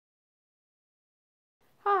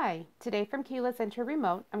Hi, today from Keyless Entry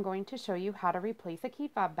Remote, I'm going to show you how to replace a key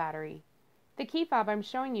fob battery. The key fob I'm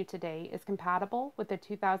showing you today is compatible with the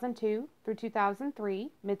 2002 through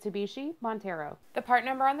 2003 Mitsubishi Montero. The part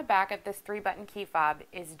number on the back of this 3-button key fob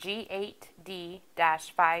is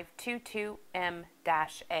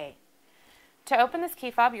G8D-522M-A. To open this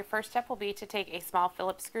key fob, your first step will be to take a small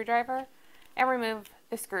Phillips screwdriver and remove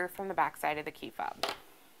the screw from the back side of the key fob.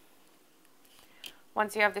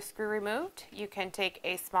 Once you have the screw removed, you can take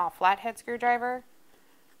a small flathead screwdriver,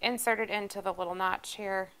 insert it into the little notch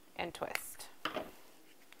here, and twist.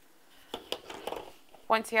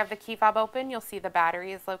 Once you have the key fob open, you'll see the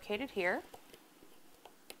battery is located here.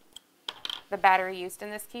 The battery used in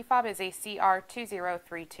this key fob is a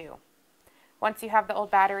CR2032. Once you have the old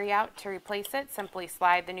battery out, to replace it, simply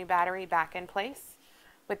slide the new battery back in place.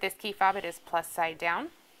 With this key fob, it is plus side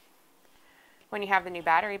down. When you have the new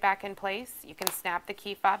battery back in place, you can snap the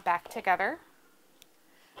key fob back together.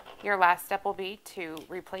 Your last step will be to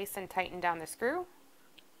replace and tighten down the screw.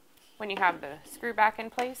 When you have the screw back in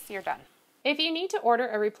place, you're done. If you need to order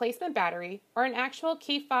a replacement battery or an actual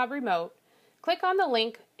key fob remote, click on the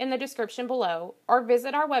link in the description below or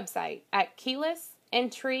visit our website at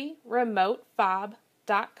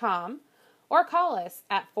keylessentryremotefob.com or call us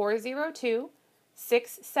at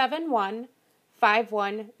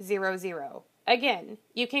 402-671-5100. Again,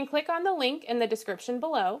 you can click on the link in the description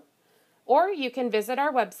below, or you can visit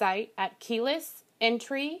our website at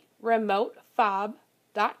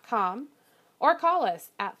keylessentryremotefob.com or call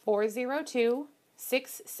us at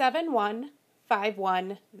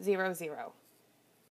 402-671-5100.